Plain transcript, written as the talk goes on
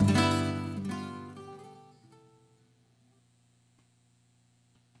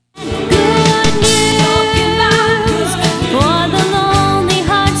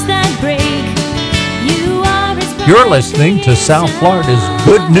You're listening to South Florida's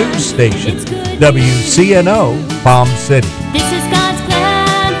good news station, WCNO Palm City. This is God's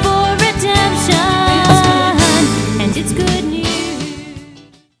plan for redemption, and it's good news.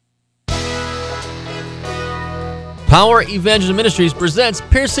 Power Evangel Ministries presents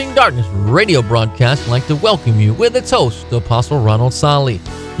Piercing Darkness radio broadcast. I'd like to welcome you with its host, Apostle Ronald Sali.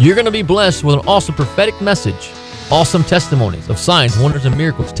 You're going to be blessed with an awesome prophetic message, awesome testimonies of signs, wonders, and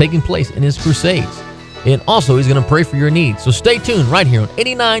miracles taking place in his crusades. And also, he's going to pray for your needs. So stay tuned right here on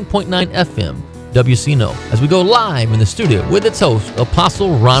 89.9 FM WCNO as we go live in the studio with its host,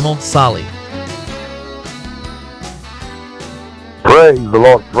 Apostle Ronald Sali. Praise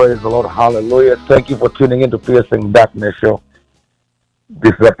the Lord, hallelujah. Thank you for tuning in to Piercing Darkness Show.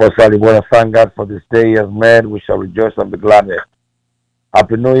 This is Apostle Sali. We want to thank God for this day he has made. We shall rejoice and be glad in it.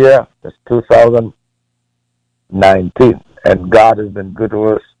 Happy New Year. It's 2019, and God has been good to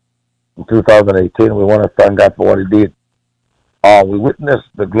us. In 2018, we want to thank God for what he did. We witnessed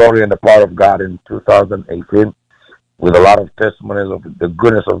the glory and the power of God in 2018 with a lot of testimonies of the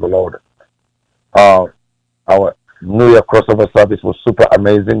goodness of the Lord. Our New Year crossover service was super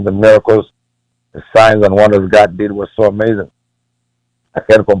amazing. The miracles, the signs and wonders God did was so amazing. I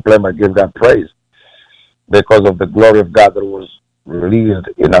can't complain. I give God praise because of the glory of God that was released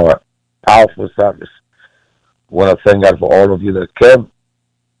in our powerful service. I want to thank God for all of you that came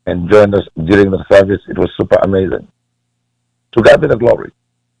and joined us during the service. It was super amazing. To God be the glory.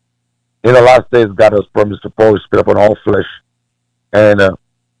 In the last days, God has promised to pour his Spirit upon all flesh, and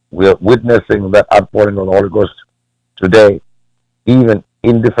we are witnessing that outpouring of the Holy Ghost today, even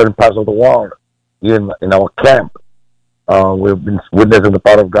in different parts of the world, even in our camp. We've been witnessing the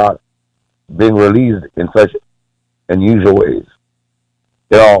power of God being released in such unusual ways.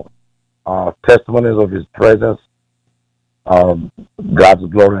 Testimonies of his presence, God's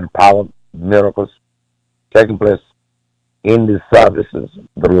glory and power, miracles taking place in these services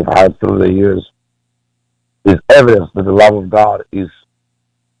that we've had through the years is evidence that the love of God is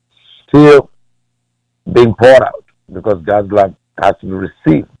still being poured out, because God's love has to be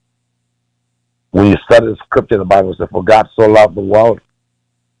received. When you study the scripture, the Bible says, "For God so loved the world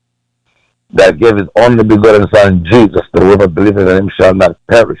that gave his only begotten Son, Jesus, that whoever believes in him shall not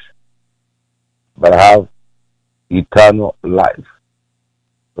perish, but have eternal life."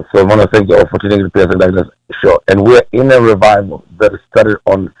 So I want to thank you all for tuning in to Piercing Darkness Show. And we're in a revival that started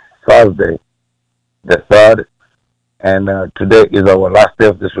on Thursday, the 3rd. And today is our last day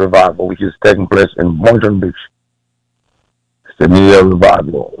of this revival, which is taking place in Boynton Beach. It's a New Year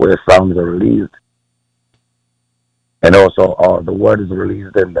revival where sounds are released. And also the word is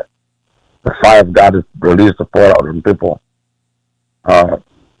released, and the fire of God is released to pour out on people. And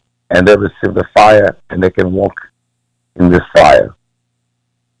they receive the fire, and they can walk in this fire.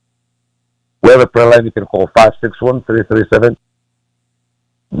 We have a prayer line. You can call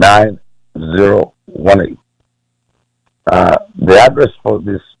 561-337-9018. The address for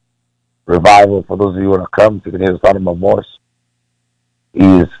this revival, for those of you who want to come, if you can hear the sound of my voice,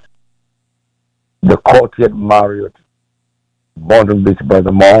 is the Courtyard Marriott, Boynton Beach by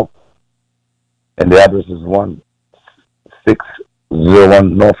the mall. And the address is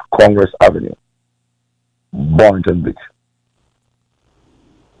 1601 North Congress Avenue, Boynton Beach.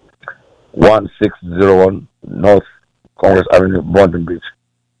 1601 North Congress Avenue, Boynton Beach,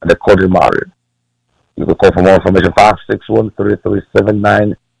 and the Courtyard Marriott. You can call for more information,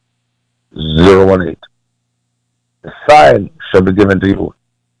 561-337-9018. The sign shall be given to you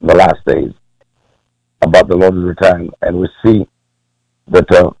in the last days about the Lord's return, and we see that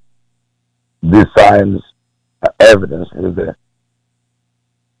these signs are evidence with the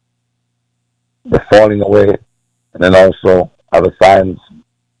falling away, and then also other signs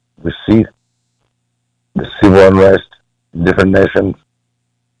we see the civil unrest in different nations.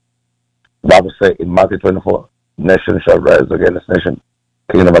 The Bible says in Matthew 24, nation shall rise against nation,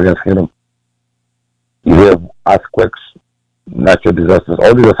 kingdom against kingdom. You hear earthquakes, natural disasters,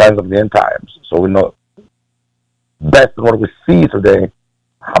 all these are signs of the end times. So we know best what we see today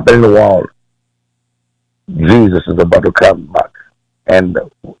happening in the world. Jesus is about to come back, and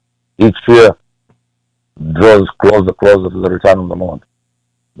each year draws closer to the return of the Lord.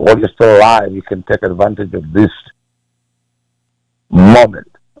 While you're still alive, you can take advantage of this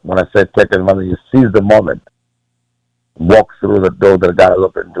moment. When I say take advantage, you seize the moment. Walk through the door that God has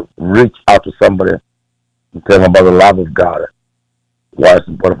opened, to reach out to somebody and tell them about the love of God. Why it's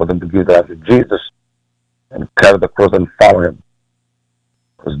important for them to give their life to Jesus and carry the cross and follow him.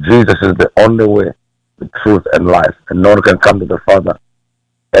 Because Jesus is the only way, the truth, and life. And no one can come to the Father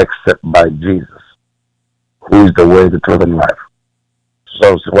except by Jesus, who is the way, the truth, and life.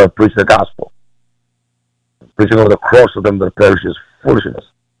 So we preach the gospel. preaching of the cross of them that perish is foolishness.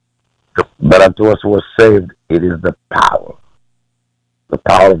 But unto us who are saved, it is the power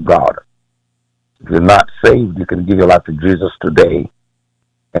of God. If you're not saved, you can give your life to Jesus today,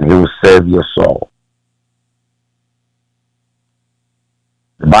 and He will save your soul.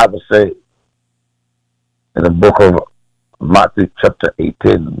 The Bible says in the book of Matthew chapter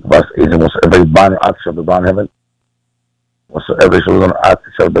 18, verse 18, whatsoever you bind on earth shall be bound in heaven, whatsoever you shall lose on earth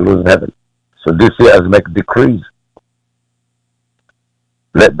shall be loosed in heaven. So this year, as make decrees,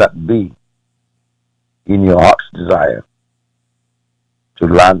 let that be in your heart's desire to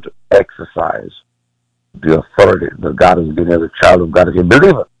learn to exercise the authority that God has given you as a child of God. If you're a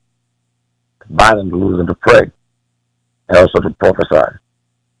believer, to bind and to loose and to pray, and also to prophesy.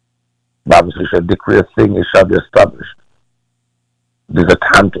 The Bible says, you shall decree a thing, it shall be established. This is a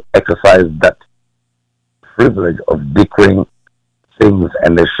time to exercise that privilege of decreeing things,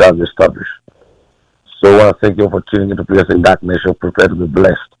 and they shall be established. So I want to thank you for tuning into Place in Dark Nation. Prepare to be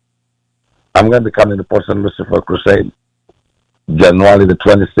blessed. I'm going to be coming to Port St. Lucie Crusade, January the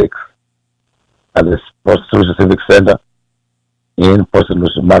 26th, at the Port St. Lucie Civic Center in Port St.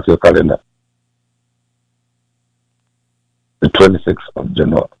 Lucie. Mark your calendar. The 26th of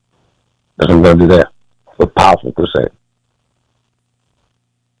January. That's I'm going to be there for a powerful crusade.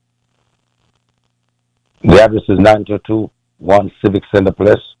 The address is 9221 Civic Center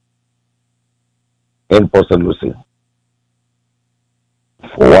Place in Port St. Lucie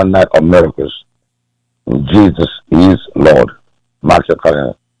for one night of miracles. Jesus is Lord. Mark your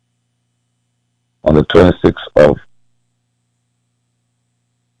calendar on the 26th of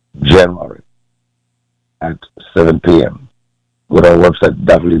January at 7 p.m. Go to our website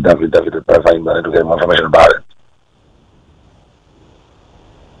www.prayer5 to get more information about it.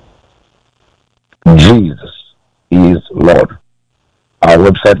 Jesus is Lord. Our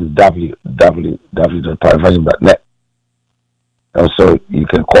website is www.prayer5.net. Also, you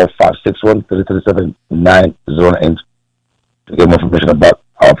can call 561-337-908 to get more information about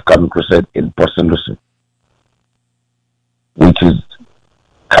our upcoming crusade in Port St. Lucie, which is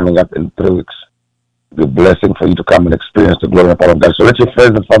coming up in 3 weeks. It'll be a blessing for you to come and experience the glory and power of God. So let your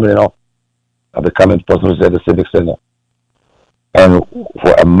friends and family know I'll be coming to Port St. Lucie at the Civic Center and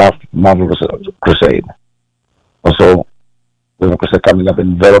for a marvelous crusade. Also, we have a crusade coming up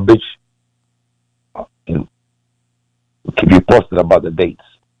in Vero Beach. We'll keep you posted about the dates.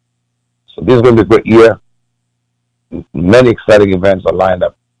 So this is going to be a great year. Many exciting events are lined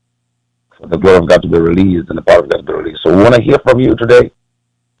up for the glory of God to be released and the power of God to be released. So we want to hear from you today.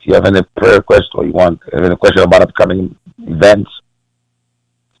 If you have any prayer requests or you want any question about upcoming events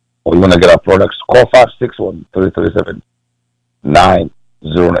or you want to get our products, call 561-337-908.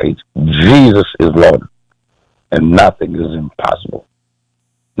 Jesus is Lord and nothing is impossible.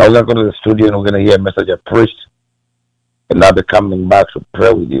 Now we're going to go to the studio and we're going to hear a message I preached, and I'll be coming back to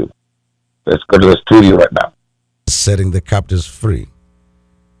pray with you. Let's go to the studio right now. Setting the captives free.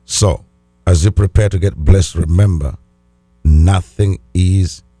 So, as you prepare to get blessed, remember, nothing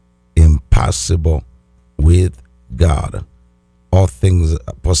is impossible with God. All things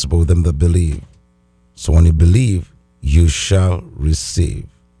are possible with them that believe. So when you believe, you shall receive.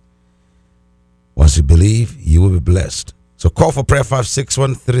 Once you believe, you will be blessed. So call for prayer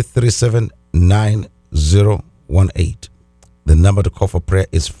 561-337-9018. The number to call for prayer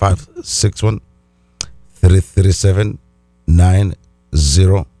is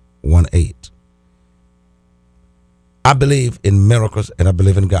 561-337-9018. I believe in miracles and I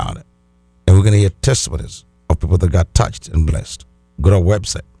believe in God. And we're going to hear testimonies of people that got touched and blessed. Go to our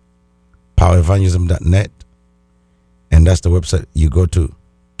website, powerevangelism.net. And that's the website you go to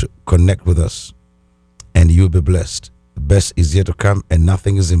connect with us. And you'll be blessed. The best is yet to come and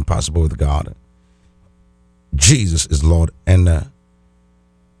nothing is impossible with God. Jesus is Lord. And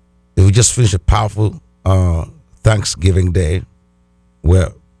we just finished a powerful Thanksgiving Day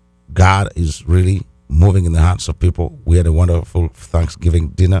where God is really moving in the hearts of people. We had a wonderful Thanksgiving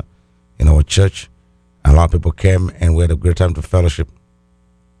dinner in our church. A lot of people came and we had a great time to fellowship.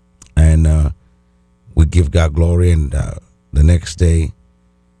 And we give God glory. And the next day,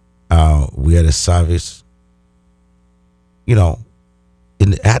 we had a service, in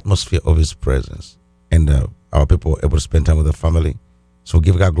the atmosphere of His presence. And our people were able to spend time with their family. So we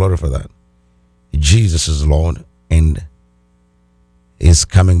give God glory for that. Jesus is Lord and is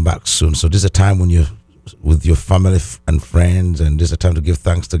coming back soon. So this is a time when you're with your family and friends, and this is a time to give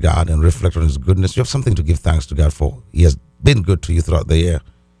thanks to God and reflect on His goodness. You have something to give thanks to God for. He has been good to you throughout the year.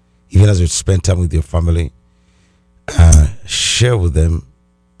 Even as you spend time with your family, share with them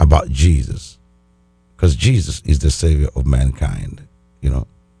about Jesus, because Jesus is the Savior of mankind,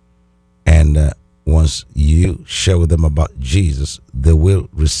 And once you share with them about Jesus, they will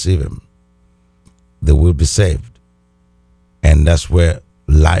receive him. They will be saved. And that's where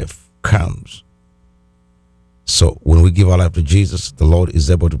life comes. So when we give our life to Jesus, the Lord is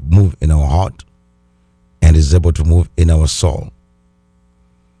able to move in our heart and is able to move in our soul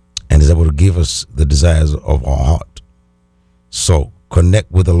and is able to give us the desires of our heart. So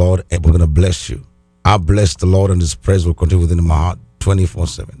connect with the Lord and we're going to bless you. I bless the Lord and his praise will continue within my heart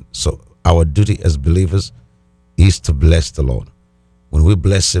 24/7. So our duty as believers is to bless the Lord. When we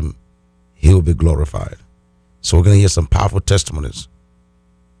bless him, he will be glorified. So we're going to hear some powerful testimonies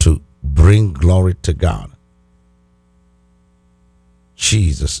to bring glory to God.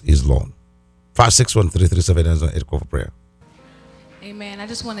 Jesus is Lord. 561-337-8 call for prayer. Amen. I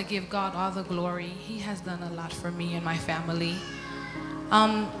just want to give God all the glory. He has done a lot for me and my family.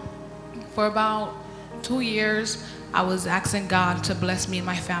 For about 2 years, I was asking God to bless me and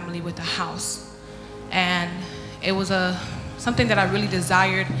my family with a house. And it was something that I really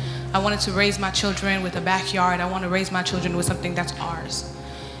desired. I wanted to raise my children with a backyard. I want to raise my children with something that's ours.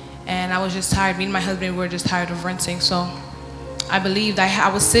 And I was just tired. Me and my husband were just tired of renting. So I believed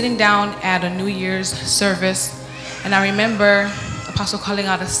I was sitting down at a New Year's service, and I remember Apostle calling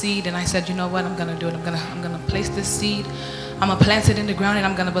out a seed, and I said, you know what, I'm gonna do it. I'm gonna place this seed. I'm gonna plant it in the ground, and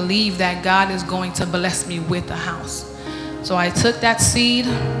I'm gonna believe that God is going to bless me with a house. So I took that seed,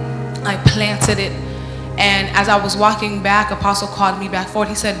 I planted it, and as I was walking back, Apostle called me back forward.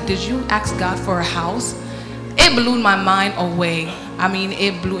 He said, did you ask God for a house? It blew my mind away. I mean,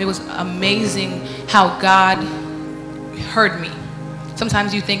 it was amazing how God heard me.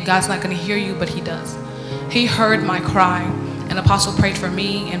 Sometimes you think God's not going to hear you, but he does. He heard my cry, and Apostle prayed for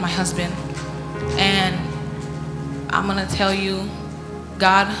me and my husband. And I'm going to tell you,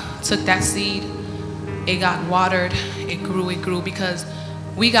 God took that seed, it got watered, it grew, because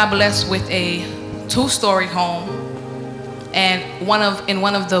we got blessed with a 2-story home, and in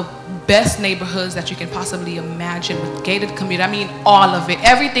one of the best neighborhoods that you can possibly imagine, with gated community. I mean, all of it.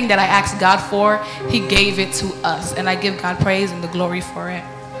 Everything that I asked God for, he gave it to us. And I give God praise and the glory for it.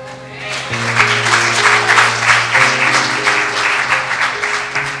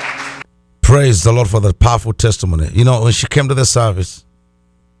 Praise the Lord for the powerful testimony. You know, when she came to the service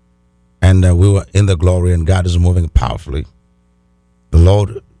and we were in the glory and God is moving powerfully, the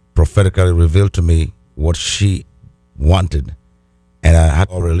Lord prophetically revealed to me what she wanted. And I had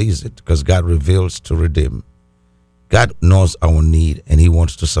to release it because God reveals to redeem. God knows our need and he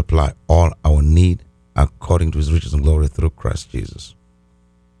wants to supply all our need according to his riches and glory through Christ Jesus.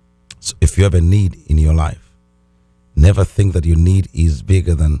 So if you have a need in your life, never think that your need is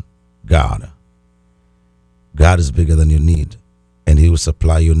bigger than God. God is bigger than your need, and he will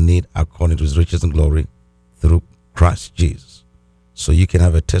supply your need according to his riches and glory through Christ Jesus. So you can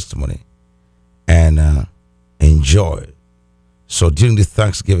have a testimony and enjoy. So during this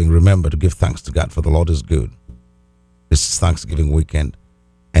Thanksgiving, remember to give thanks to God, for the Lord is good. This is Thanksgiving weekend,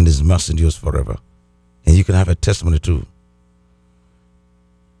 and his mercy endures forever. And you can have a testimony too,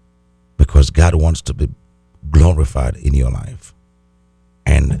 because God wants to be glorified in your life,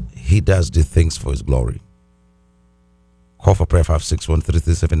 and he does the things for his glory. Call for prayer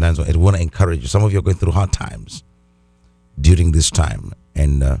 561-337-908. I want to encourage you. Some of you are going through hard times during this time,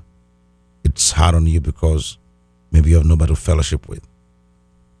 and it's hard on you because maybe you have nobody to fellowship with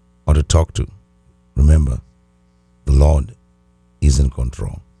or to talk to. Remember, the Lord is in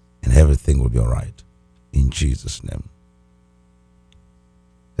control, and everything will be all right in Jesus' name.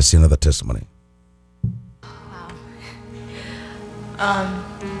 Let's see another testimony.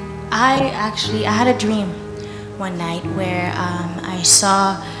 I had a dream one night where I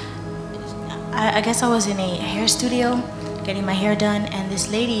saw, I guess I was in a hair studio getting my hair done, and this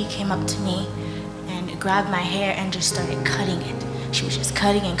lady came up to me and grabbed my hair and just started cutting it. She was just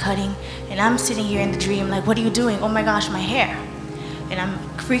cutting and cutting, and I'm sitting here in the dream like, what are you doing? Oh my gosh, my hair. And I'm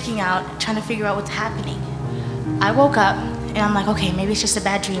freaking out, trying to figure out what's happening. I woke up and I'm like, okay, maybe it's just a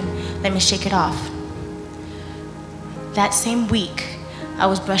bad dream. Let me shake it off. That same week, I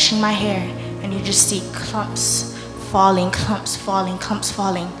was brushing my hair, and you just see clumps falling, clumps falling, clumps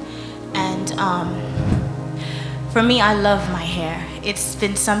falling. And for me, I love my hair. It's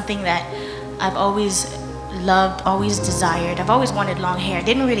been something that I've always loved, always desired. I've always wanted long hair.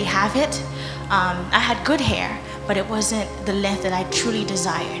 Didn't really have it. I had good hair, but it wasn't the length that I truly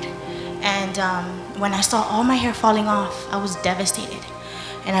desired. And when I saw all my hair falling off, I was devastated.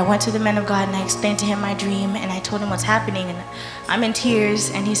 And I went to the man of God and I explained to him my dream, and I told him what's happening, and I'm in tears,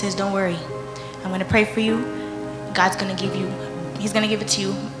 and he says, don't worry, I'm gonna pray for you. God's gonna give you, he's gonna give it to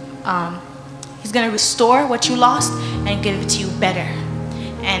you. He's gonna restore what you lost and give it to you better.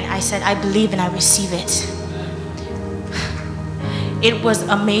 And I said, I believe and I receive it. It was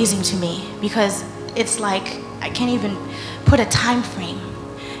amazing to me because it's like I can't even put a time frame.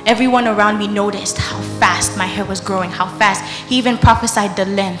 Everyone around me noticed how fast my hair was growing, how fast. He even prophesied the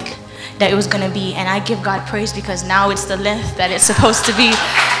length that it was going to be. And I give God praise because now it's the length that it's supposed to be.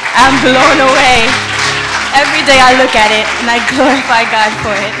 I'm blown away. Every day I look at it and I glorify God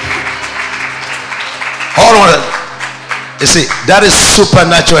for it. Hold on. You see, that is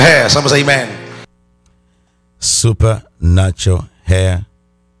supernatural hair. Someone say amen. Supernatural hair.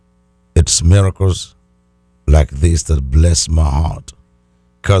 It's miracles like this that bless my heart.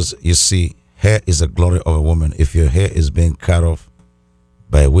 Because you see, hair is the glory of a woman. If your hair is being cut off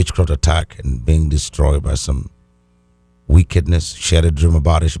by a witchcraft attack and being destroyed by some wickedness, she had a dream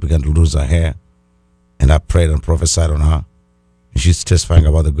about it. She began to lose her hair. And I prayed and prophesied on her. And she's testifying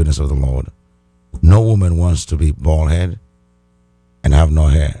about the goodness of the Lord. No woman wants to be bald head and have no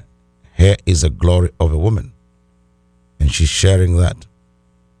hair. Hair is the glory of a woman. And she's sharing that.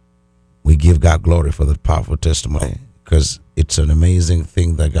 We give God glory for that powerful testimony because it's an amazing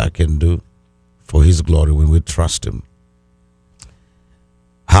thing that God can do for his glory when we trust him.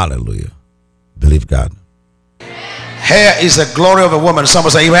 Hallelujah. Believe God. Hair is the glory of a woman. Someone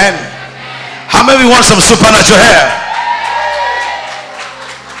say amen. How many want some supernatural hair?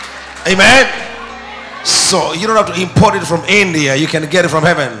 Amen. So you don't have to import it from India. You can get it from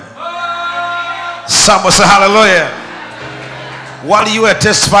heaven. Someone say hallelujah. While you were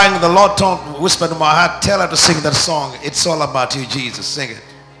testifying, the Lord whispered in my heart, tell her to sing that song. It's all about you, Jesus. Sing it.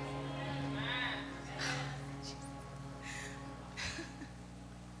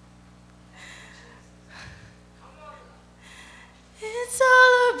 It's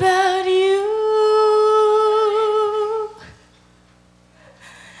all about you,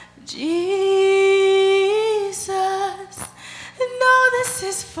 Jesus. And all this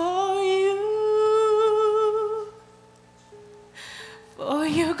is for you, for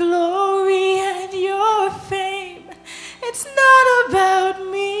your glory and your fame. It's not about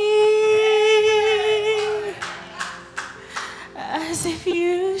me, as if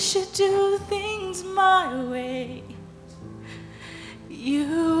you should do things my way.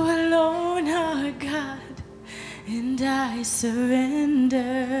 You alone are God, and I surrender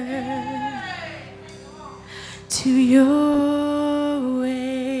to your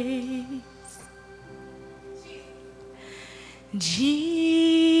ways.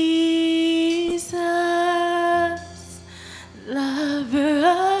 Jesus, lover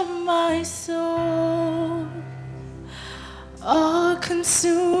of my soul,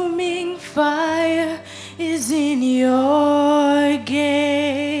 all-consuming fire is in your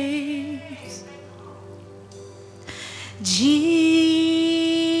gaze. Jesus,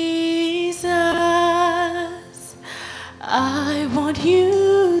 I want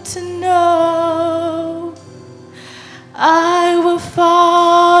you to know I will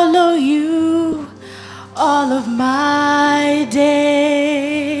follow you all of my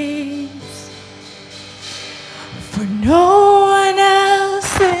days. For no one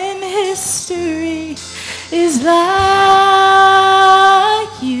else in history is like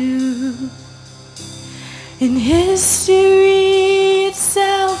you. And history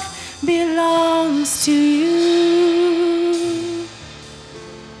itself belongs to you.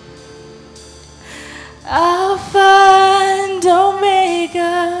 Alpha and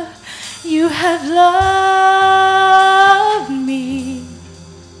Omega, you have loved me,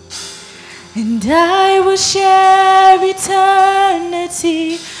 and I will share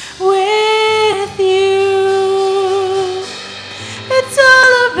eternity with you. It's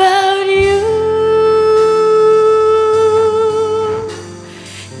all about you,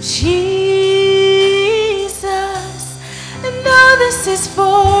 Jesus, and all this is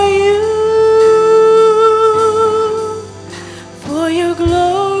for you, for your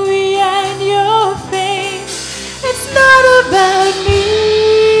glory and your fame. It's not about me,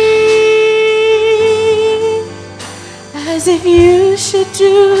 as if you should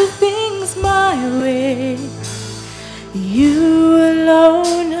do things my way. You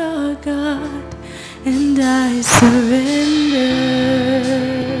alone are God, and I surrender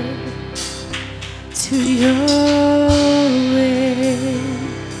to your ways.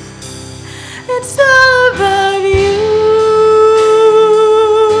 It's all about you,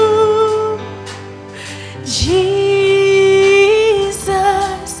 Jesus,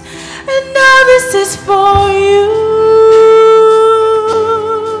 and all this is for you,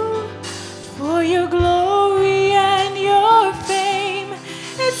 for your glory and your fame.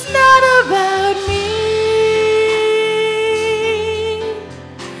 It's not about me,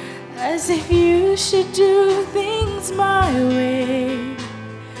 as if you should do things my way.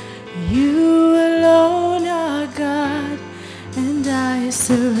 I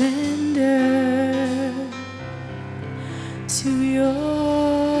surrender to your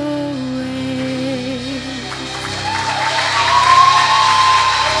way.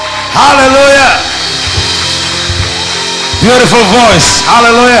 Hallelujah. Beautiful voice.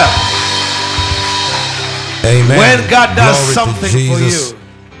 Hallelujah. Amen. When God does Glory to something for Jesus. you,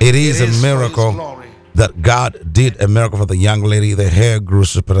 It is it a is for His miracle glory. that God did a miracle for the young lady. The hair grew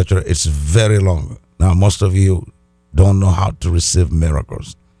supernatural. It's very long. Now, most of you don't know how to receive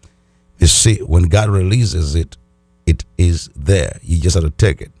miracles. You see, when God releases it, it is there. You just have to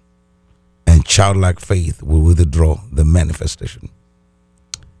take it. And childlike faith will withdraw the manifestation.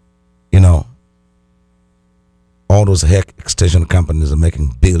 You know, all those hair extension companies are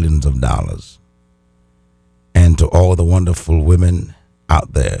making billions of dollars. And to all the wonderful women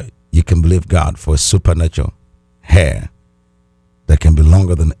out there, you can believe God for a supernatural hair that can be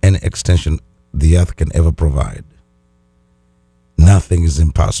longer than any extension the earth can ever provide. Nothing is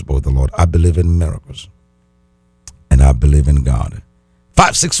impossible with the Lord. I believe in miracles. And I believe in God.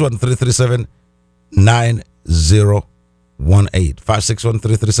 561-337-9018.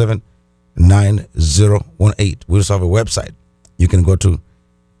 561-337-9018. We also have a website you can go to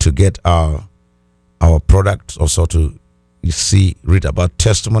get our products, also to read about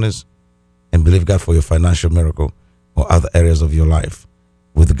testimonies and believe God for your financial miracle or other areas of your life.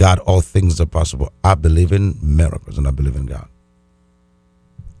 With God, all things are possible. I believe in miracles and I believe in God.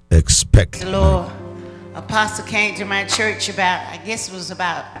 Expect. The Lord, Apostle came to my church I guess it was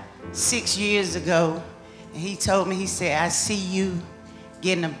about 6 years ago. And he told me, he said, I see you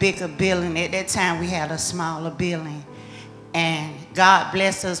getting a bigger building. At that time, we had a smaller building. And God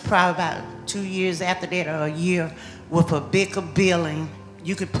blessed us probably about 2 years after that, or a year, with a bigger building.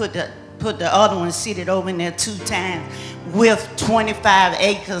 You could put the other one seated over in there 2 times, with 25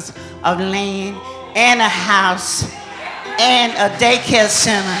 acres of land and a house and a daycare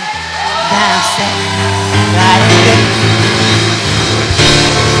center downstairs. God is good.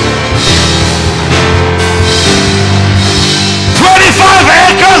 25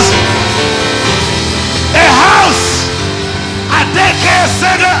 acres, a house, a daycare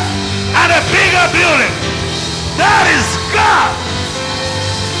center, and a bigger building. That is God.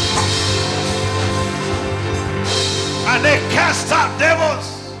 And they cast out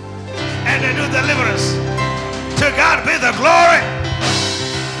devils and they do deliverance. To God be the glory.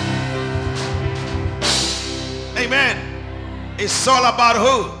 Amen. It's all about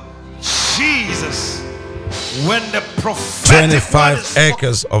who? Jesus. When the prophetic 25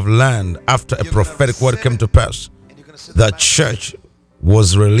 acres of land after a prophetic word came to pass, the church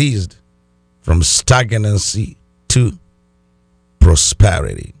was released from stagnancy to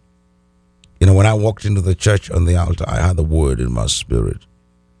prosperity. You know, when I walked into the church on the altar, I had the word in my spirit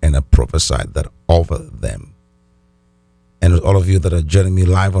and I prophesied that over them. And all of you that are joining me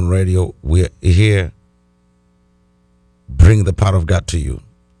live on radio, we're here. Bring the power of God to you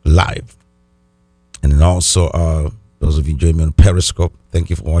live. And then also, those of you joining me on Periscope, thank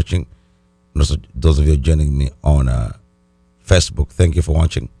you for watching. And also, those of you joining me on Facebook, thank you for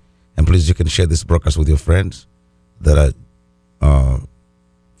watching. And please, you can share this broadcast with your friends that are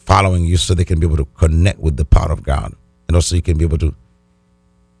following you so they can be able to connect with the power of God. And also, you can be able to,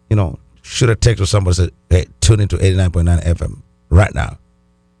 you know, shoot a text to somebody say, hey, tune into 89.9 FM right now.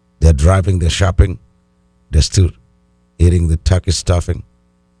 They're driving, they're shopping, they're still eating the turkey stuffing.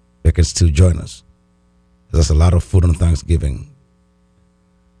 They can still join us. There's a lot of food on Thanksgiving.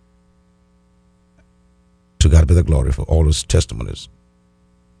 To God be the glory for all those testimonies.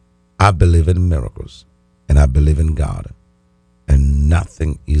 I believe in miracles and I believe in God. And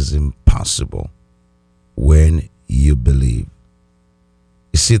nothing is impossible when you believe.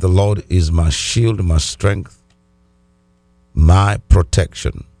 You see, the Lord is my shield, my strength, my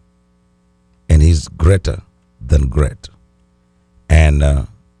protection. And He's greater than great. And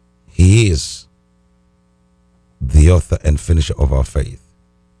He is the author and finisher of our faith.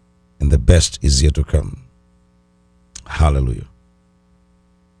 And the best is yet to come. Hallelujah.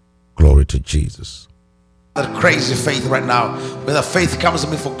 Glory to Jesus. That crazy faith right now. When the faith comes to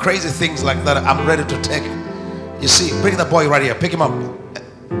me for crazy things like that, I'm ready to take it. You see, bring the boy right here. Pick him up.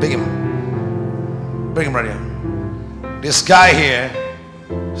 Bring him. Bring him right here. This guy here,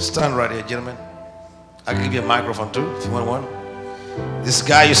 stand right here, gentlemen. I can give you a microphone too, if you want one. This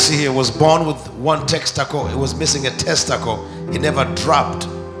guy you see here was born with one testicle. It was missing a testicle. It never dropped.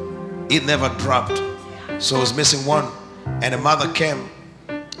 It never dropped. So it was missing one. And the mother came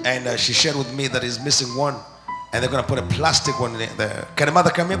and she shared with me that he's missing one. And they're going to put a plastic one in there. Can the mother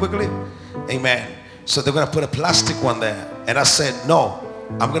come here quickly? Amen. So they're going to put a plastic one there. And I said, no,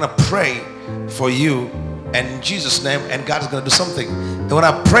 I'm going to pray for you and in Jesus' name, and God is going to do something. And when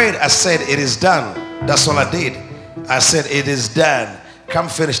I prayed, I said, it is done. That's all I did. I said, it is done. Come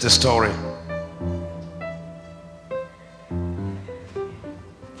finish the story.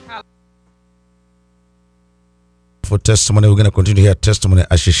 For testimony, we're going to continue to hear testimony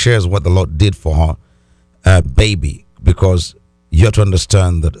as she shares what the Lord did for her baby, because you have to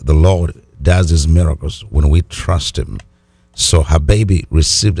understand that the Lord does his miracles when we trust him. So her baby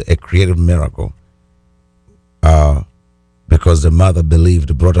received a creative miracle because the mother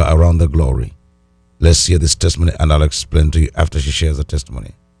believed, brought her around the glory. Let's hear this testimony, and I'll explain to you after she shares the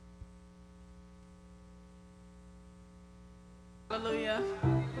testimony. Hallelujah.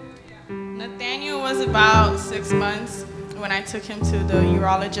 Nathaniel was about 6 months when I took him to the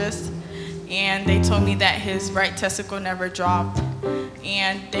urologist, and they told me that his right testicle never dropped.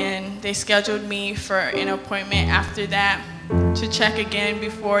 And then they scheduled me for an appointment after that to check again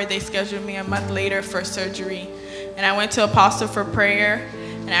before they scheduled me a month later for surgery. And I went to Apostle for prayer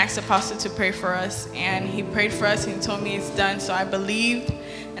and asked Apostle to pray for us. And he prayed for us and he told me it's done. So I believed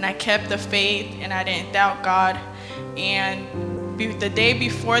and I kept the faith and I didn't doubt God. And the day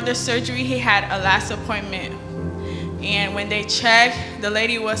before the surgery, he had a last appointment. And when they checked, the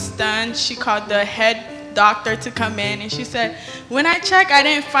lady was stunned. She called the head doctor to come in, and she said, when I checked, I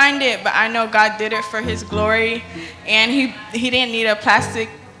didn't find it, but I know God did it for his glory. And he didn't need a plastic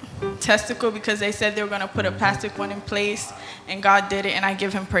testicle because they said they were going to put a plastic one in place, and God did it, and I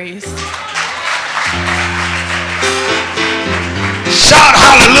give him praise. Shout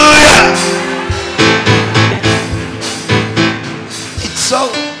hallelujah!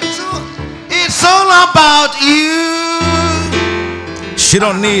 It's all about you. She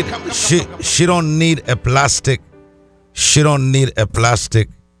don't need she don't need a plastic. She don't need a plastic.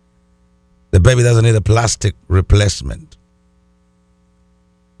 The baby doesn't need a plastic replacement.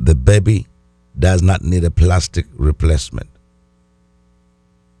 The baby does not need a plastic replacement.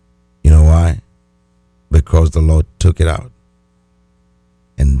 You know why? Because the Lord took it out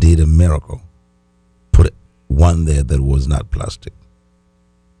and did a miracle. Put one there that was not plastic.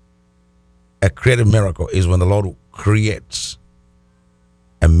 A creative miracle is when the Lord creates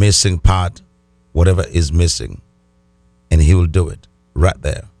a missing part, whatever is missing, and he will do it right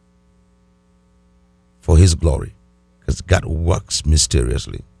there for his glory, because God works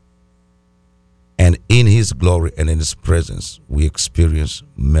mysteriously. And in his glory and in his presence, we experience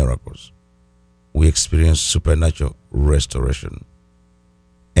miracles. We experience supernatural restoration.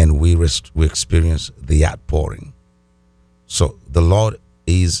 And we experience the outpouring. So the Lord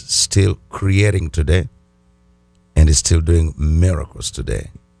is still creating today, and is still doing miracles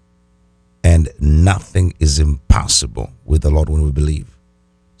today. And nothing is impossible with the Lord when we believe.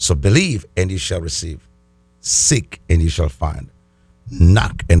 So believe and you shall receive. Seek and you shall find.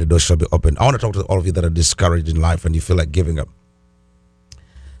 Knock and the door shall be opened. I want to talk to all of you that are discouraged in life and you feel like giving up.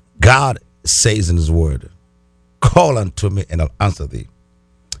 God says in his word, call unto me and I'll answer thee.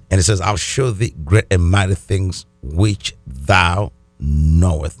 And he says, I'll show thee great and mighty things which thou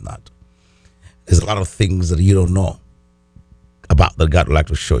knoweth not. There's a lot of things that you don't know about that God would like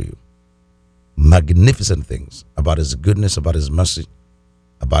to show you. Magnificent things about his goodness, about his mercy,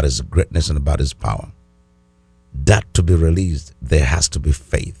 about his greatness, and about his power. That to be released, there has to be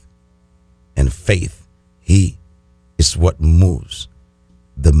faith. And faith, he is what moves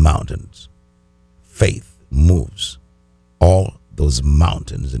the mountains. Faith moves all those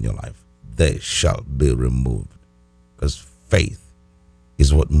mountains in your life. They shall be removed. Because faith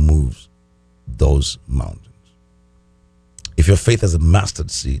is what moves those mountains. If your faith has a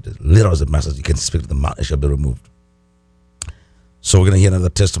mustard seed, little as a mustard, you can speak to the mountain, it shall be removed. So we're going to hear another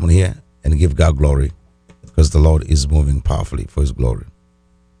testimony here and give God glory, because the Lord is moving powerfully for his glory.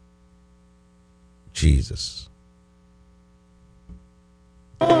 Jesus.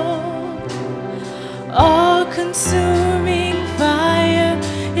 All-consuming fire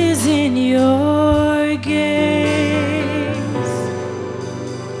is in your gaze.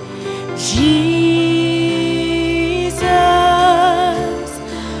 Jesus,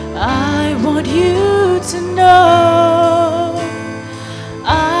 I want you to know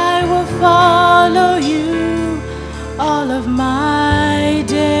I will follow you all of my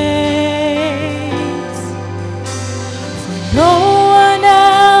days. For no one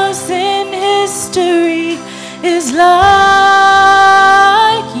else in history is like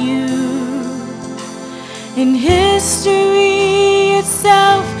you. And history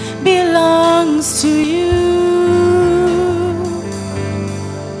itself belongs to you.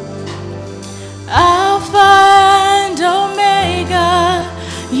 Alpha and Omega,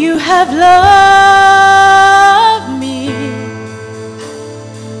 you have loved me,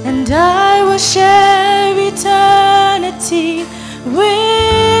 and I will share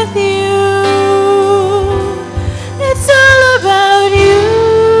with you. It's all about you,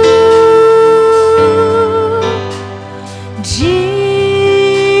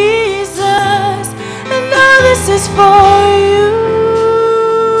 Jesus. And all this is for you,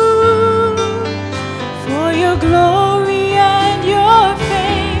 for your glory and your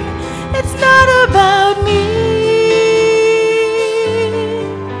fame. It's not about me,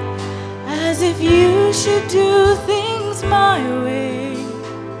 as if you should do things my way.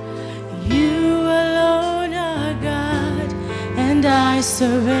 You alone are God, and I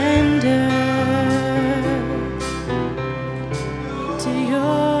surrender to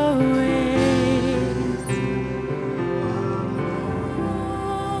your ways.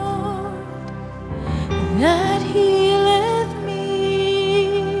 Lord, that healeth me.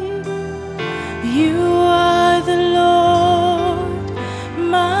 You are the Lord,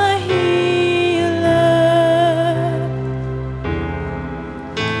 my healer.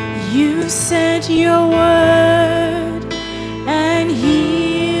 You sent your word and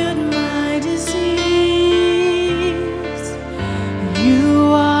healed my disease.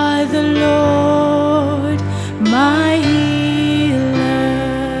 You are the Lord, my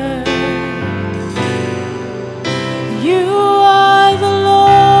healer. You are the Lord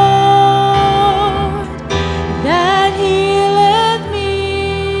that healeth me.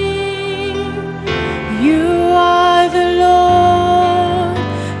 You are the Lord,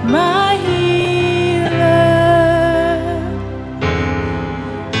 my healer.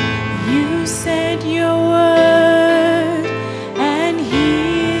 You sent your word and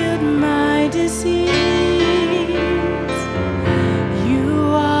healed my disease. You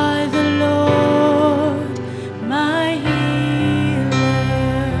are the Lord, my healer.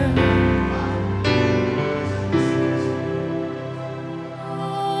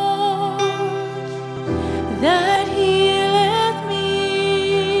 Lord, that healeth me.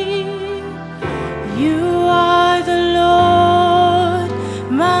 You are the Lord,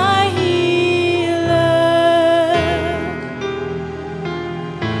 my healer.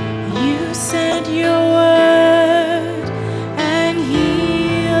 You sent your word and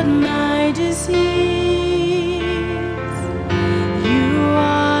healed my disease. You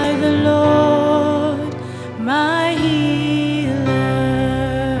are the Lord, my healer.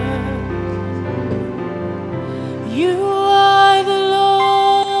 You are the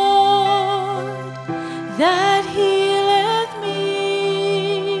Lord that healeth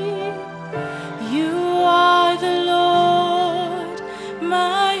me. You are the Lord,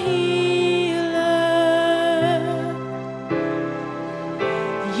 my healer.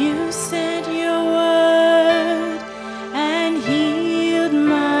 You sent your word and healed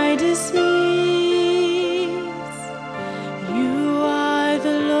my disease. You are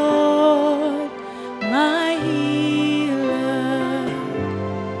the Lord, my healer.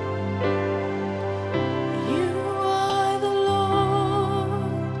 You are the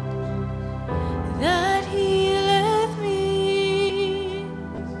Lord that healeth me.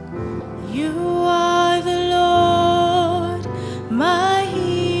 You are the Lord, my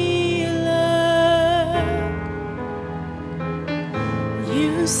healer.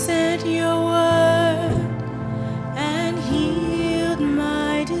 You sent your word and healed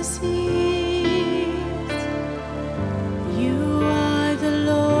my disease. You are the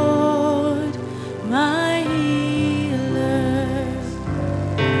Lord, my healer.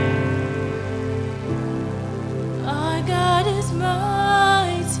 Our God is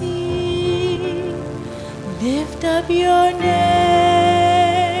mighty. Lift up your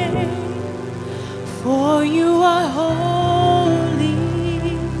name, for you are holy.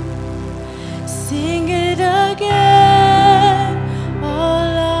 Sing it again.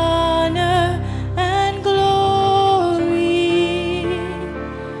 All honor and glory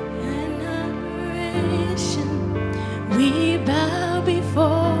and adoration. We bow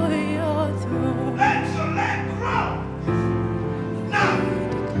before your throne.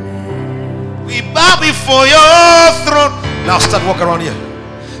 We bow before your throne. Now start walking around here.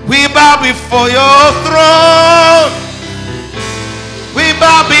 We bow before your throne. We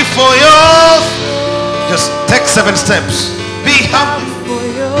bow before your throne. Just take 7 steps. Be humble. For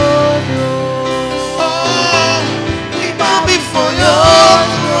your throne. Oh, we bow before your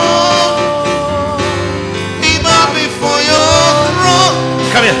throne. We bow before your throne.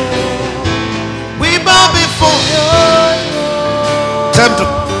 Come here. We bow before your throne. Time to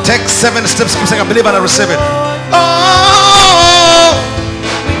take 7 steps. Keep saying, I believe and I receive it. Oh,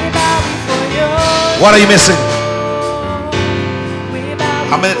 what are you missing?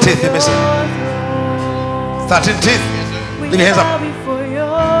 How many teeth are you missing? 13 teeth. Leave your hands up.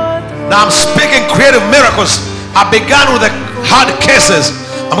 Now I'm speaking creative miracles. I began with a hard cases.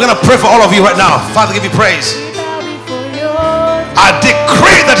 I'm going to pray for all of you right now. Father, give you praise. I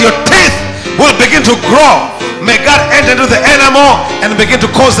decree that your teeth will begin to grow. May God enter into the animal and begin to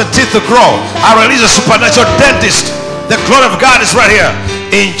cause the teeth to grow. I release a supernatural dentist. The glory of God is right here.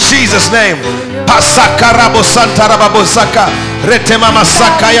 In Jesus' name. That's the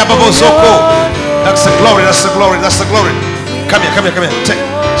glory. That's the glory. That's the glory. Come here. Come here. Come here.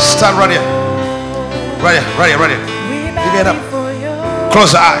 Stand right here. Right here. Right here. Right here. Give me it up.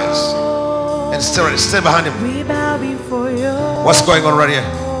 Close your eyes and stay right. Stay behind him. What's going on right here?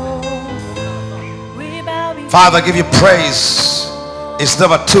 Father, I give you praise. It's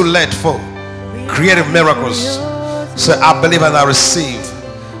never too late for creative miracles. So I believe and I receive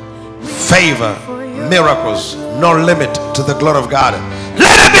favor, miracles, no limit to the glory of God.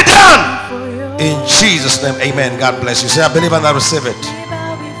 Let it be done in Jesus' name. Amen. God bless you. Say, I believe and I receive it.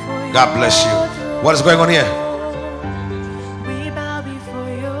 God bless you. What is going on here?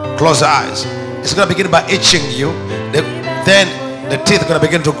 Close your eyes. It's going to begin by itching you. Then the teeth are going to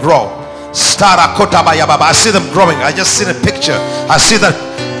begin to grow. I see them growing. I just see the picture. I see the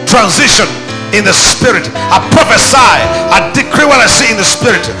transition in the spirit. I prophesy. I decree what I see in the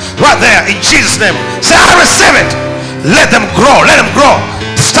spirit. Right there in Jesus' name. Say, I receive it. Let them grow. Let them grow.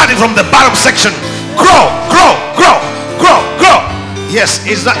 Starting from the bottom section. Grow, grow, grow, grow, grow. Yes,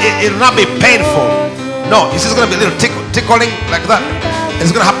 it will not be painful. No, it's just going to be a little tickling like that.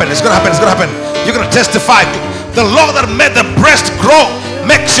 It's going to happen. It's going to happen. It's going to happen. You're going to testify. The Lord that made the breast grow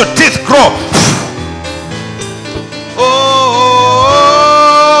makes your teeth grow.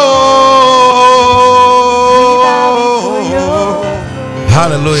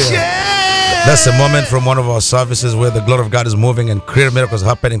 Hallelujah. That's a moment from one of our services where the glory of God is moving and creative miracles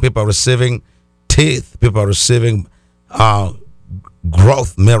happening. People are receiving teeth. People are receiving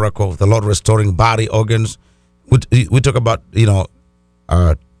growth miracle. The Lord restoring body organs. We talk about,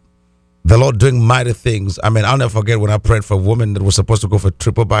 the Lord doing mighty things. I mean, I'll never forget when I prayed for a woman that was supposed to go for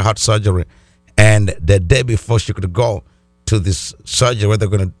triple bypass surgery. And the day before she could go to this surgery where they're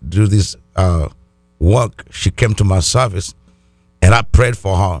going to do this work, she came to my service and I prayed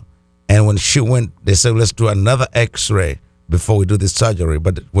for her. And when she went, they said, let's do another x-ray before we do this surgery.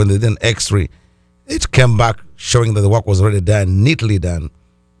 But when they did an x-ray, it came back showing that the work was already done, neatly done,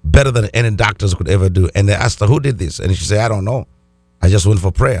 better than any doctors could ever do. And they asked her, who did this? And she said, I don't know. I just went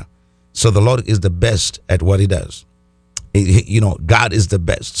for prayer. So the Lord is the best at what he does. God is the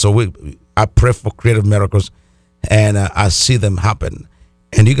best. So I pray for creative miracles and I see them happen.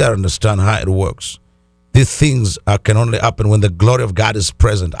 And you got to understand how it works. These things can only happen when the glory of God is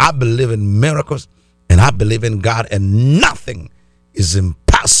present. I believe in miracles and I believe in God, and nothing is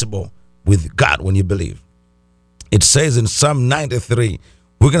impossible with God when you believe. It says in Psalm 93,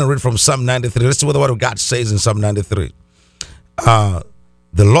 we're going to read from Psalm 93. Let's see what the word of God says in Psalm 93.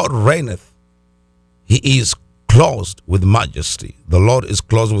 The Lord reigneth. He is clothed with majesty. The Lord is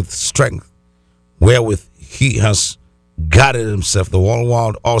clothed with strength, wherewith he has guarded himself. The whole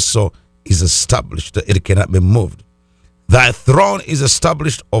world also is established, that it cannot be moved. Thy throne is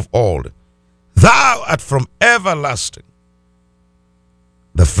established of old. Thou art from everlasting.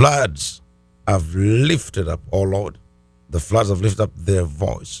 The floods have lifted up, O Lord. The floods have lifted up their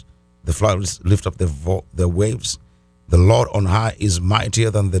voice. The floods lift up their waves. The Lord on high is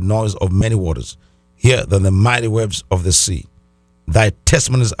mightier than the noise of many waters, here than the mighty waves of the sea. Thy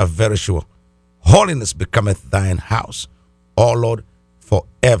testimonies are very sure. Holiness becometh thine house, O Lord,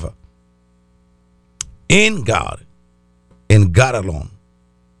 forever. In God alone,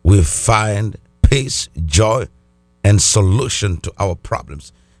 we find peace, joy, and solution to our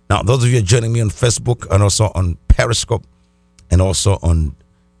problems. Now, those of you joining me on Facebook and also on Periscope and also on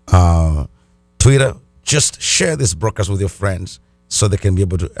Twitter, just share this broadcast with your friends so they can be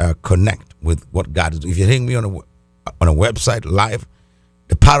able to connect with what God is doing. If you're hearing me on a website live,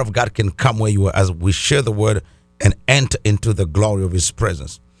 the power of God can come where you are as we share the word and enter into the glory of his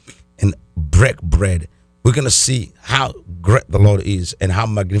presence and break bread. We're going to see how great the Lord is and how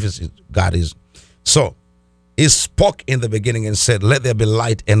magnificent God is. So, he spoke in the beginning and said, let there be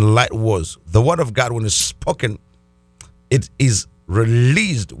light, and light was. The word of God, when it's spoken, it is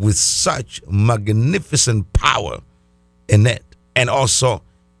released with such magnificent power in it. And also,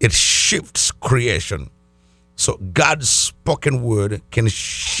 it shifts creation. So, God's spoken word can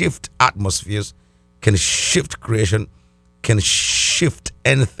shift atmospheres, can shift creation, can shift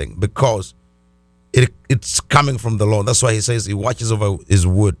anything because it's coming from the Lord. That's why he says he watches over his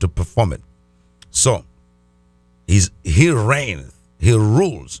word to perform it. So, he reigns, he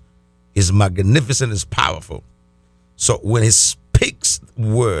rules, is magnificent, is powerful. So when he speaks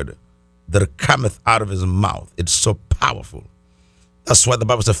word that cometh out of his mouth, it's so powerful. That's why the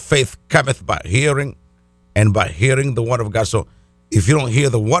Bible says faith cometh by hearing, and by hearing the word of God. So if you don't hear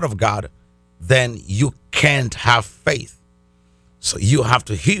the word of God, then you can't have faith. So you have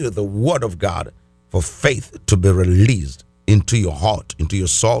to hear the word of God for faith to be released into your heart, into your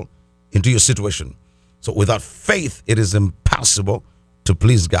soul, into your situation. So without faith, it is impossible to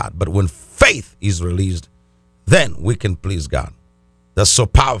please God. But when faith is released, then we can please God. That's so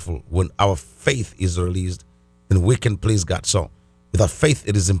powerful. When our faith is released, then we can please God. So without faith,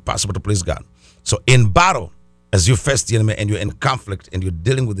 it is impossible to please God. So in battle, as you face the enemy and you're in conflict and you're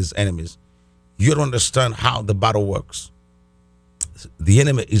dealing with these enemies, you don't understand how the battle works. The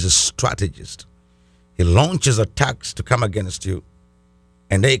enemy is a strategist. He launches attacks to come against you,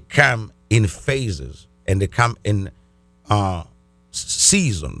 and they come in phases and they come in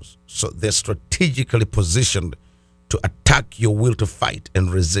seasons. So they're strategically positioned to attack your will to fight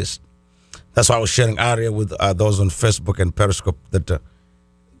and resist. That's why I was sharing earlier with those on Facebook and Periscope that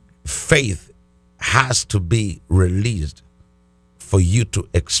faith has to be released for you to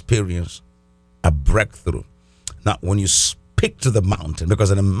experience a breakthrough. Now, when you speak to the mountain,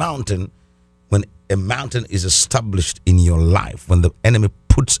 because in a mountain, when a mountain is established in your life, when the enemy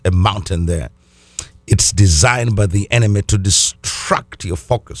puts a mountain there, it's designed by the enemy to distract your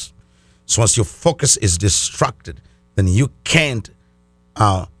focus. So once your focus is distracted, then you can't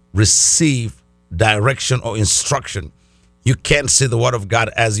receive direction or instruction. You can't see the word of God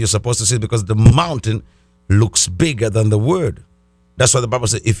as you're supposed to see it, because the mountain looks bigger than the word. That's why the Bible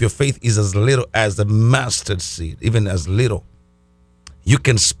says if your faith is as little as the mustard seed, even as little, you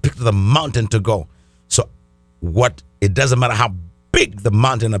can speak to the mountain to go. So it doesn't matter how big the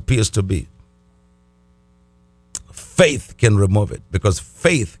mountain appears to be. Faith can remove it, because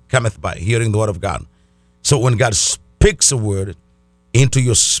faith cometh by hearing the word of God. So when God speaks a word into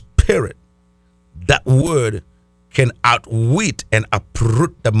your spirit, that word can outwit and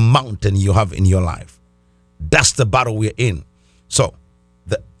uproot the mountain you have in your life. That's the battle we're in. So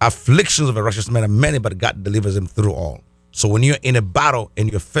the afflictions of a righteous man are many, but God delivers him through all. So when you're in a battle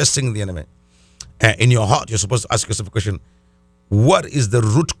and you're facing the enemy, in your heart, you're supposed to ask yourself a question: what is the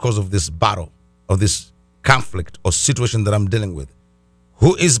root cause of this battle, of this conflict or situation that I'm dealing with?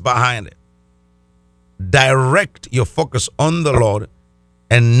 Who is behind it? Direct your focus on the Lord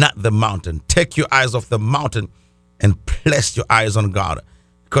and not the mountain. Take your eyes off the mountain and place your eyes on God,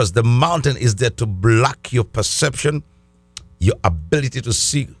 because the mountain is there to block your perception, your ability to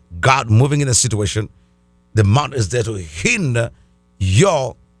see God moving in a situation. The mountain is there to hinder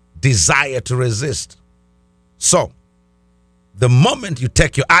your desire to resist. So the moment you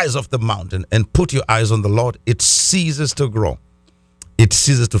take your eyes off the mountain and put your eyes on the Lord, it ceases to grow. It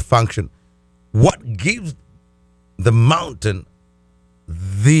ceases to function. What gives the mountain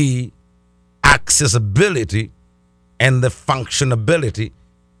the accessibility and the functionability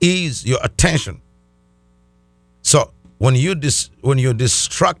is your attention. So when you're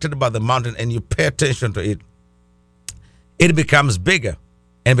distracted by the mountain and you pay attention to it, it becomes bigger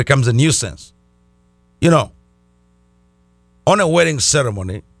and becomes a nuisance. You know, on a wedding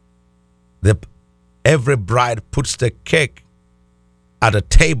ceremony, every bride puts the cake at a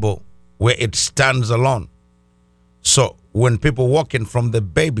table where it stands alone. So when people walk in, from the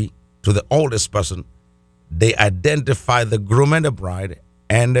baby to the oldest person, they identify the groom and the bride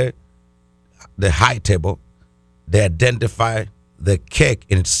and the high table. They identify the cake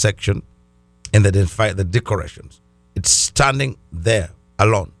in its section, and they identify the decorations. It's standing there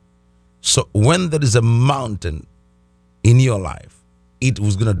alone. So when there is a mountain in your life, it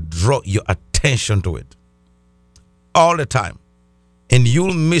was going to draw your attention to it all the time. And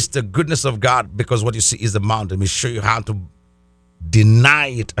you'll miss the goodness of God because what you see is the mountain. We show you how to deny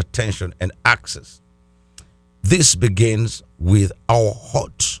it attention and access. This begins with our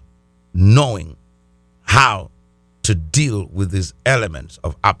hearts knowing how to deal with these elements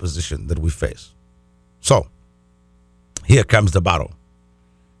of opposition that we face. So, here comes the battle.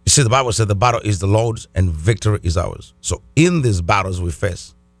 You see, the Bible said the battle is the Lord's and victory is ours. So, in these battles we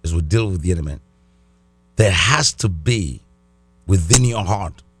face, as we deal with the enemy, there has to be within your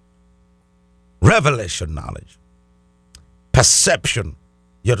heart revelation knowledge, perception.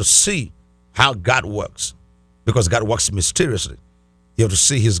 You have to see how God works, because God works mysteriously. You have to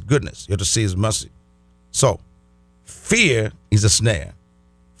see his goodness. You have to see his mercy. So, fear is a snare.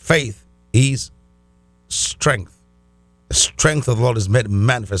 Faith is strength. The strength of the Lord is made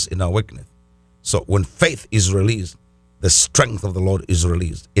manifest in our weakness. So, when faith is released, the strength of the Lord is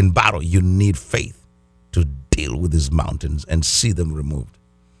released. In battle, you need faith to deal with these mountains and see them removed.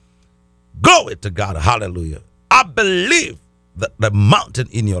 Glory to God. Hallelujah. I believe that the mountain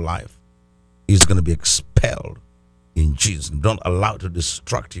in your life is going to be expelled in Jesus. Don't allow it to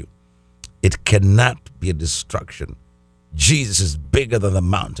distract you. It cannot be a distraction. Jesus is bigger than the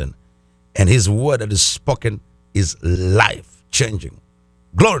mountain, and his word that is spoken is life changing.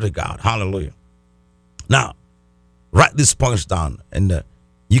 Glory to God. Hallelujah. Now, write these points down, and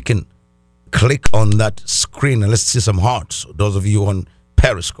you can click on that screen and let's see some hearts. Those of you on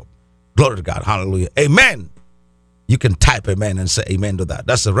Periscope. Glory to God. Hallelujah. Amen. You can type amen and say amen to that.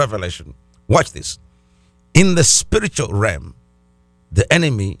 That's a revelation. Watch this. In the spiritual realm, the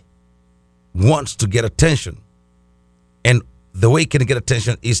enemy wants to get attention. And the way he can get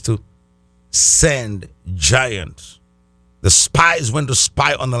attention is to send giants. The spies went to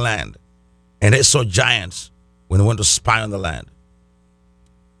spy on the land, and they saw giants when they went to spy on the land.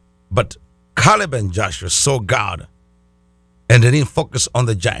 But Caleb and Joshua saw God, and they didn't focus on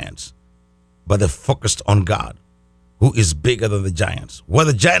the giants, but they focused on God, who is bigger than the giants. Were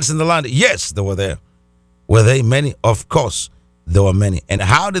the giants in the land? Yes, they were there. Were they many? Of course, there were many. And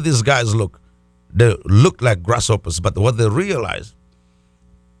how did these guys look? They looked like grasshoppers, but what they realized,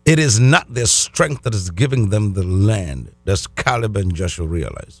 it is not their strength that is giving them the land. That's Caleb and Joshua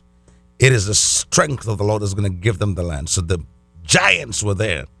realized. It is the strength of the Lord that's going to give them the land. So the giants were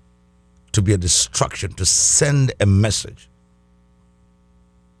there to be a distraction, to send a message.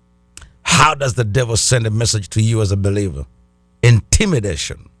 How does the devil send a message to you as a believer?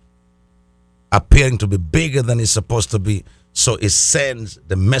 Intimidation. Appearing to be bigger than he's supposed to be. So it sends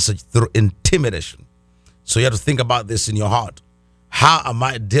the message through intimidation. So you have to think about this in your heart. How am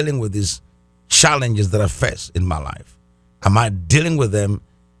I dealing with these challenges that I face in my life? Am I dealing with them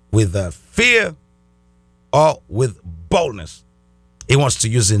with fear or with boldness? He wants to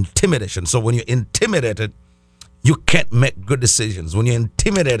use intimidation. So when you're intimidated, you can't make good decisions. When you're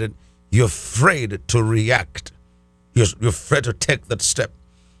intimidated, you're afraid to react. You're afraid to take that step.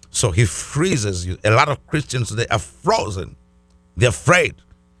 So he freezes you. A lot of Christians today are frozen. They're afraid,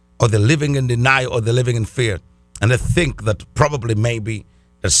 or they're living in denial, or they're living in fear. And they think that probably maybe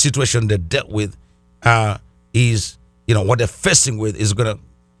the situation they dealt with is, what they're facing with is going to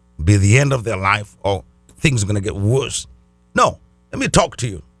be the end of their life, or things are going to get worse. No, let me talk to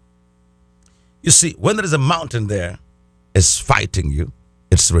you. You see, when there is a mountain there, it's fighting you.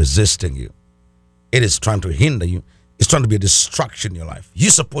 It's resisting you. It is trying to hinder you. It's trying to be a distraction in your life. You're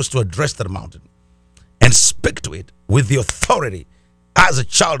supposed to address that mountain and speak to it with the authority as a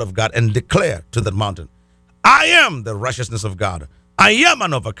child of God and declare to that mountain, I am the righteousness of God. I am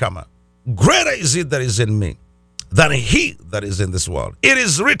an overcomer. Greater is he that is in me than he that is in this world. It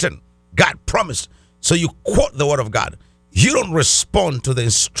is written. God promised. So you quote the word of God. You don't respond to the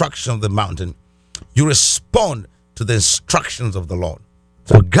instruction of the mountain. You respond to the instructions of the Lord.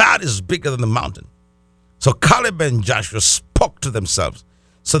 So God is bigger than the mountain. So Caleb and Joshua spoke to themselves.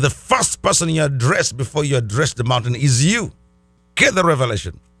 So the first person you address before you address the mountain is you. Get the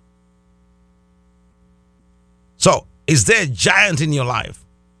revelation. So is there a giant in your life?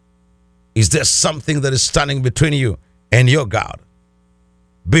 Is there something that is standing between you and your God?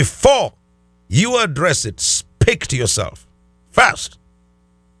 Before you address it, speak to yourself. First,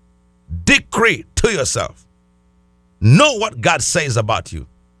 decree to yourself. Know what God says about you.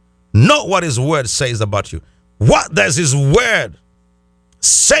 Know what his word says about you. What does his word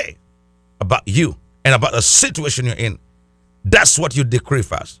say about you and about the situation you're in? That's what you decree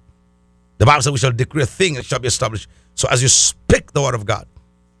first. The Bible says we shall decree a thing that shall be established. So as you speak the word of God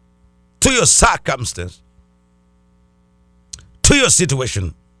to your circumstance, to your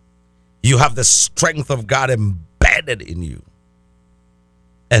situation, you have the strength of God embedded in you.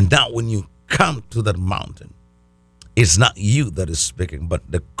 And now when you come to that mountain, it's not you that is speaking, but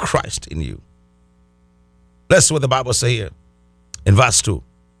the Christ in you. Let's see what the Bible says here in verse 2.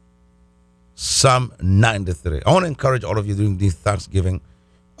 Psalm 93. I want to encourage all of you during this Thanksgiving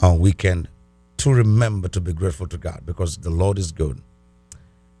weekend to remember to be grateful to God because the Lord is good.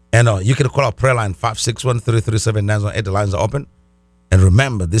 And you can call our prayer line 561-337-918. The lines are open. And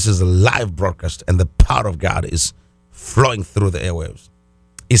remember, this is a live broadcast and the power of God is flowing through the airwaves.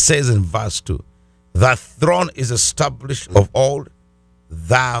 It says in verse 2, thy throne is established of old,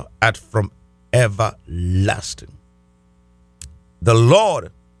 thou art from everlasting. The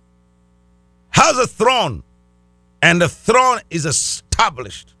Lord has a throne, and the throne is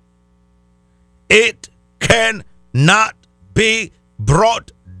established. It cannot be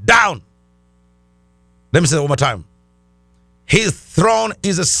brought down. Let me say that one more time. His throne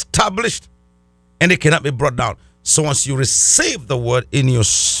is established, and it cannot be brought down. So once you receive the word in your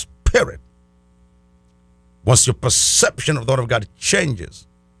spirit, once your perception of the word of God changes,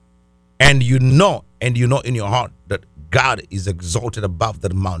 and you know in your heart that God is exalted above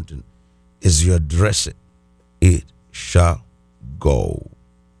that mountain, as you address it, it shall go.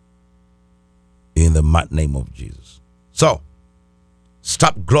 In the mighty name of Jesus. So,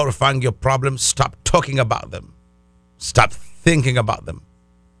 stop glorifying your problems. Stop talking about them. Stop thinking about them.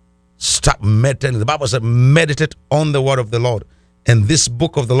 Stop meditating. The Bible says, meditate on the word of the Lord. And this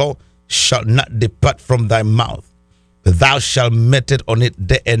book of the law shall not depart from thy mouth. But thou shalt meditate on it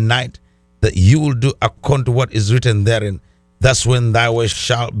day and night, that you will do according to what is written therein. That's when thy way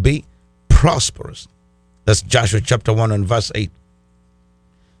shall be prosperous. That's Joshua chapter 1 and verse 8.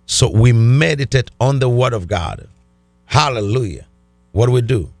 So we meditate on the word of God. Hallelujah. What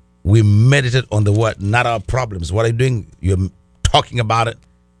do? We meditate on the word, not our problems. What are you doing? You're talking about it,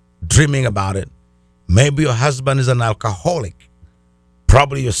 dreaming about it. Maybe your husband is an alcoholic.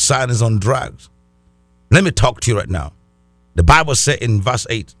 Probably your son is on drugs. Let me talk to you right now. The Bible says in verse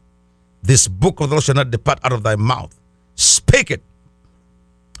 8, this book of the law shall not depart out of thy mouth. Speak it,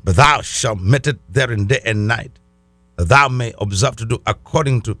 but thou shalt meditate therein day and night, that thou may observe to do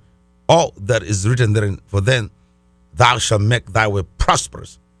according to all that is written therein. For then thou shalt make thy way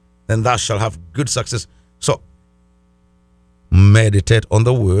prosperous. Then thou shalt have good success. So, meditate on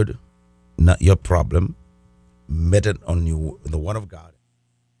the word, not your problem. Meditate on the word of God.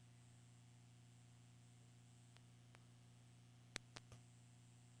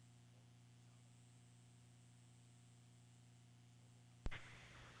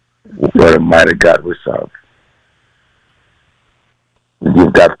 What a mighty God we serve. We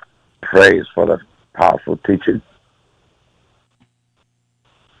give God praise for that powerful teaching.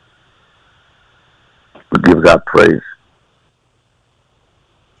 We give God praise.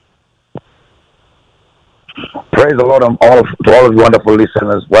 Praise the Lord to all of you wonderful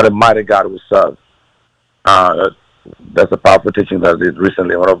listeners. What a mighty God we serve. That's a powerful teaching that I did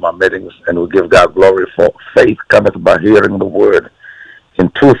recently in one of my meetings, and we give God glory for faith cometh by hearing the word. In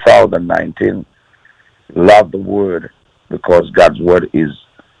 2019, love the word because God's word is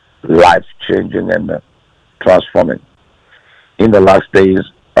life-changing and transforming. In the last days,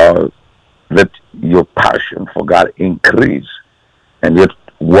 let your passion for God increase and your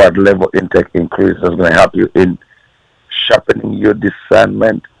word level intake increase. That's going to help you in sharpening your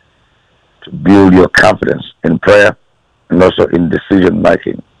discernment to build your confidence in prayer and also in decision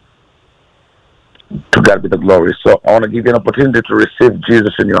making. To God be the glory. So I want to give you an opportunity to receive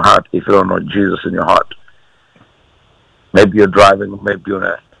Jesus in your heart if you don't know Jesus in your heart. Maybe you're driving, maybe you're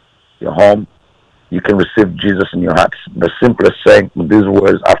in your home. You can receive Jesus in your heart. The simplest saying these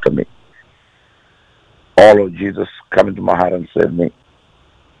words after me. Oh Lord Jesus, come into my heart and save me.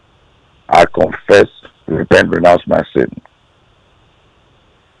 I confess, repent, renounce my sin.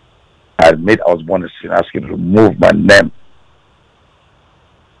 I admit I was born in sin. I ask you to remove my name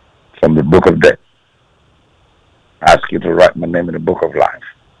from the book of death. I ask you to write my name in the book of life.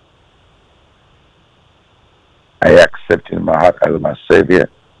 I accept in my heart as my Savior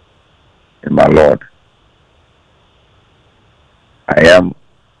and my Lord. I am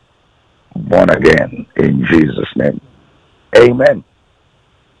born again in Jesus' name. Amen.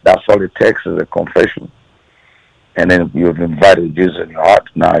 That's all it takes is a confession. And then you've invited Jesus in your heart.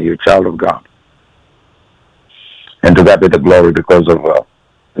 Now you're a child of God. And to God be the glory because of the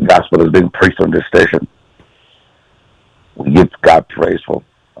gospel that's being preached on this station. We give God praise for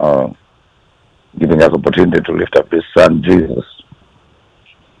giving us opportunity to lift up His Son, Jesus.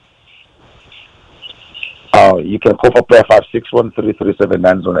 You can call for prayer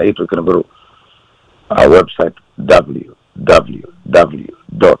 561-337-9008. You can go to our website,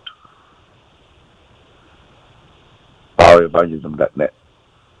 www.powerevangelism.net.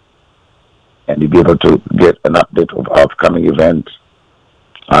 And you'll be able to get an update of our upcoming events.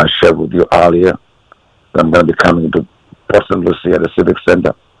 I shared with you earlier that I'm going to be coming to Port St. Lucie at the Civic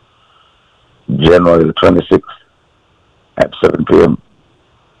Center, January the 26th at 7 p.m.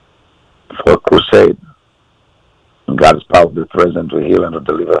 for a crusade. And God is powerfully present to heal and to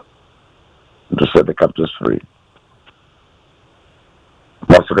deliver and to set the captives free.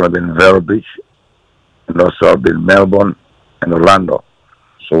 I'm also going to be in Vero Beach and also I'll be in Melbourne and Orlando.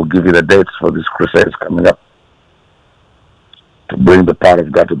 So we'll give you the dates for these crusades coming up to bring the power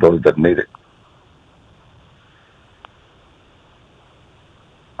of God to those that need it.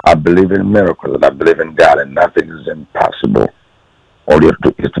 I believe in miracles and I believe in God and nothing is impossible. All you have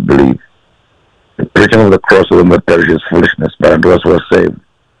to do is to believe. The preaching of the cross of the perish is foolishness, but unto us who are saved,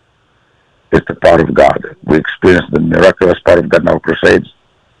 it's the power of God. We experience the miraculous power of God in our crusades.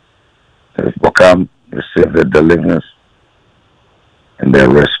 They will come, receive their deliverance, and they're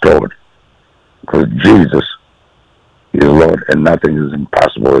restored. Because Jesus is Lord and nothing is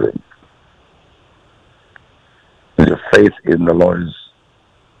impossible with Him. And your faith in the Lord is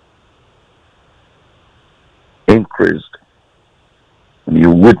increased. increased.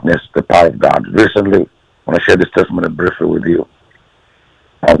 You witnessed the power of God. Recently, I want to share this testimony briefly with you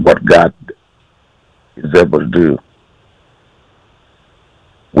on what God is able to do.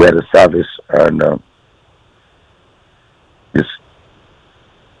 We had a service, and this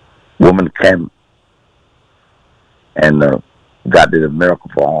woman came, and God did a miracle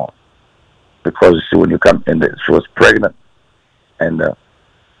for her. Because you see, when you come in, she was pregnant, and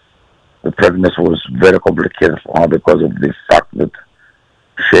the pregnancy was very complicated for her because of the fact that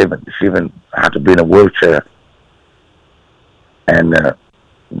she even had to be in a wheelchair, and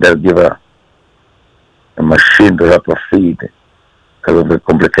they'll give her a machine to help her feed because of the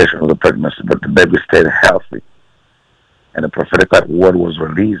complication of the pregnancy. But the baby stayed healthy, and the prophetic word was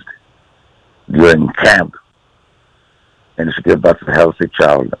released during camp, and she gave birth to a healthy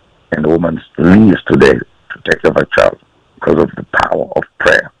child. And the woman lives today to take care of her child because of the power of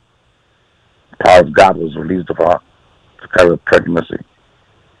prayer. The power of God was released of her to carry a pregnancy.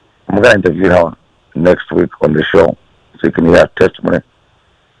 I'm going to interview her next week on the show so you can hear her testimony.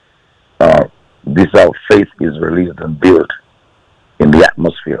 This is how faith is released and built in the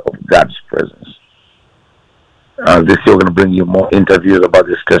atmosphere of God's presence. This year we're going to bring you more interviews about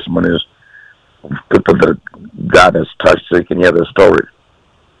these testimonies of people that God has touched so you can hear their story.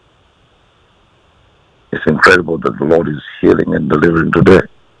 It's incredible that the Lord is healing and delivering today,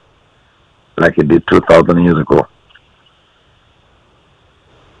 like He did 2,000 years ago.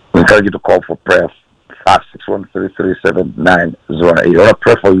 We encourage you to call for prayer, 561-337-908. I want to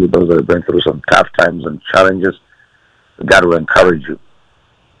pray for you, those that are going through some tough times and challenges. God will encourage you.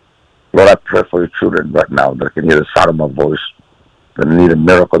 Lord, I pray for your children right now that can hear the sound of my voice, that need a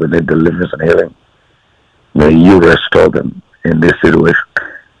miracle, that need deliverance and healing. May you restore them in this situation.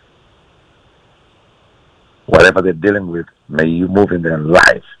 Whatever they're dealing with, may you move in their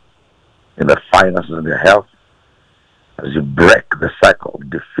life, in their finances and their health, as you break the cycle of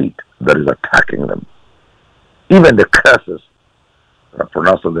defeat that is attacking them. Even the curses that are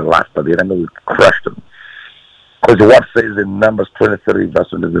pronounced on their life, but the enemy will crush them. Because the word says in Numbers 23, verse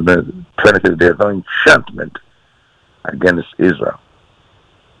 23, there's no enchantment against Israel.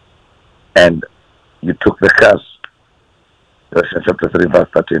 And you took the curse, Revelation chapter 3, verse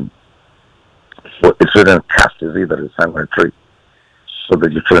 13. So it's written, cast is he that is hung on a tree, so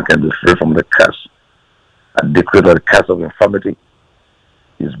that your children can be free from the curse. And decree that the curse of infirmity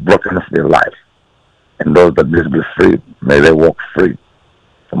is broken off their life. And those that need to be free, may they walk free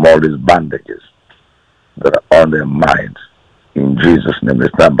from all these bandages that are on their minds. In Jesus' name,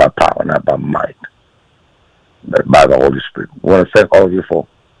 it's not by power, not by might, but by the Holy Spirit. I want to thank all of you for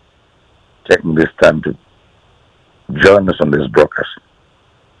taking this time to join us on this broadcast.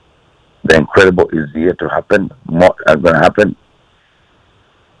 The incredible is yet to happen. More is going to happen.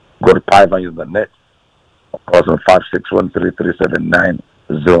 Go to PiValues.net or call us on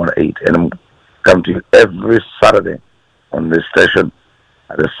 561-337-908, and I'm come to you every Saturday on this station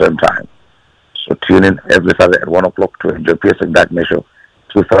at the same time. So tune in every Saturday at 1 o'clock to enjoy Piercing Darkness Show.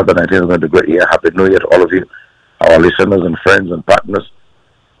 2019 is going to be a great year. Happy New Year to all of you, our listeners and friends and partners.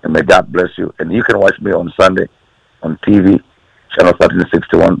 And may God bless you. And you can watch me on Sunday on TV, channel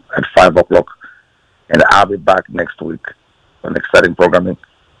 1361 at 5 o'clock. And I'll be back next week on exciting programming.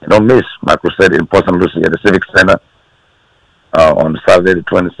 And don't miss my crusade in Port St. Lucie at the Civic Center on Saturday the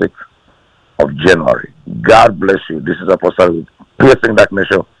 26th of January. God bless you. This is Apostle with Piercing Darkness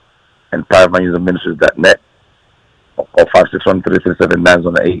Show and PiValues.net or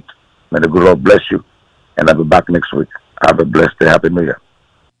 561-337-908. May the good Lord bless you, and I'll be back next week. Have a blessed day. Happy New Year.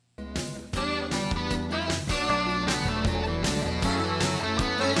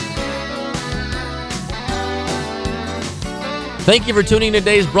 Thank you for tuning in to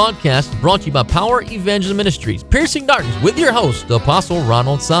today's broadcast, brought to you by Power Evangelism Ministries, Piercing Darkness, with your host, Apostle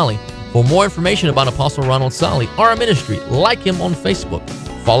Ronald Solly. For more information about Apostle Ronald Solly or our ministry, like him on Facebook,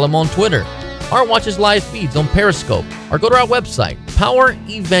 follow him on Twitter, or watch his live feeds on Periscope, or go to our website,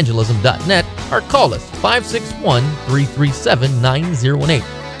 powerevangelism.net, or call us 561-337-9018.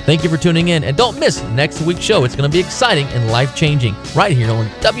 Thank you for tuning in, and don't miss next week's show. It's going to be exciting and life-changing right here on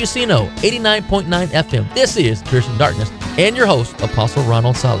WCNO 89.9 FM. This is Piercing Darkness, and your host, Apostle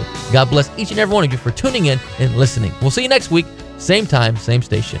Ronald Solly. God bless each and every one of you for tuning in and listening. We'll see you next week, same time, same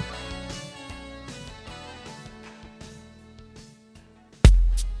station.